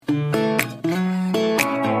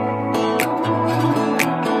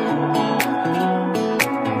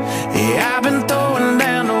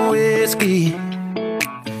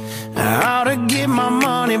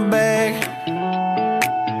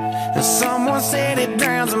said it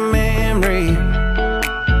drowns a memory.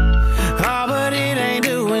 Oh, but it ain't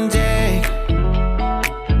doing jack.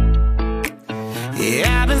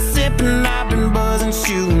 Yeah, I've been sipping, I've been buzzing,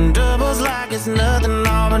 shooting doubles like it's nothing.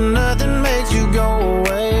 All but nothing makes you go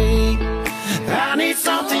away. I need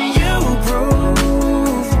something you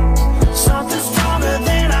prove, something stronger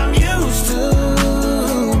than I'm used to.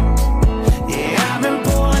 Yeah, I've been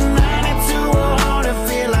pulling 92 hard to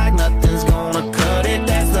feel like nothing's gonna cut it.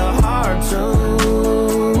 That's the hard truth.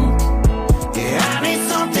 Yeah, I need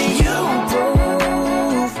something you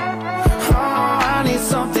prove. Oh, I need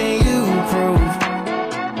something you prove.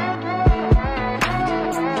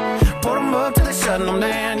 Put them up till they shutting them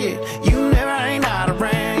down, yeah. You never ain't out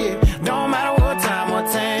around, yeah. Don't matter what time, what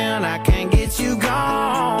town, I can't get you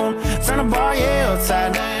gone. Turn the bar, yeah,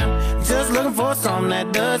 upside down. Just looking for something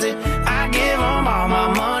that does it. I give them all my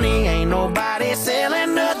money, ain't nobody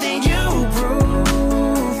selling nothing. You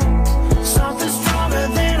prove something stronger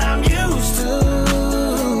than I'm used to.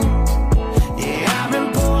 Yeah, I've been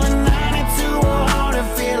pulling 92 hard to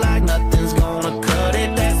feel like nothing's gonna cut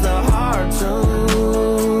it. That's the hard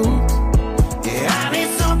truth. Yeah, I need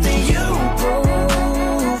something you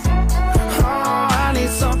prove. Oh, I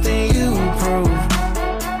need something you prove.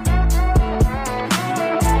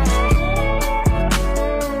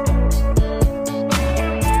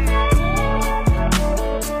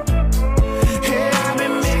 Yeah, I've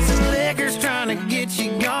been mixing liquors trying to get you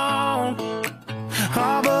gone.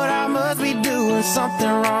 Oh, but I must be doing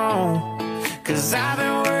something wrong, 'cause I've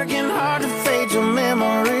been working hard to fade your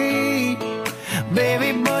memory,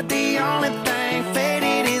 baby, but the only thing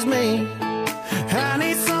faded is me. I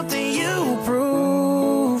need something you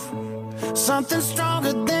prove, something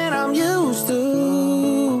stronger than I'm used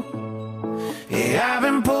to. Yeah, I've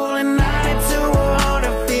been pulling 92 hard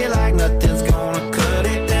to feel like nothing's gonna cut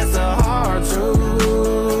it. That's the hard truth.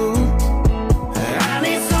 I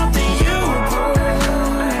need something you prove.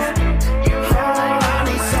 Oh, I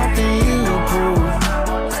need something you prove.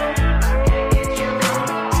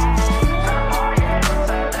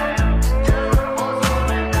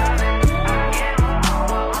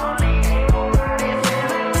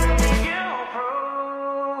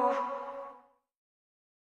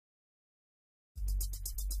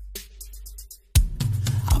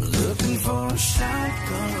 I'm looking for a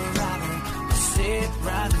shotgun rider to sit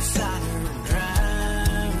right beside her and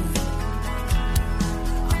drive.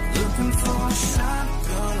 I'm looking for a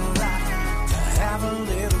shotgun rider to have a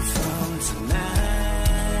little fun tonight.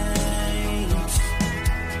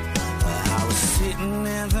 I was sitting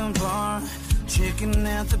at the bar, checking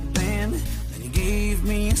out the band, then you gave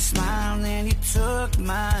me a smile, and you took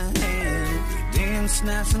my hand. We danced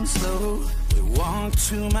nice and slow, we walked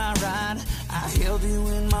to my right, I held you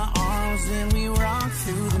in my arms, and we rocked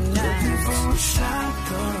through the night. Looking for a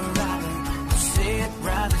shotgun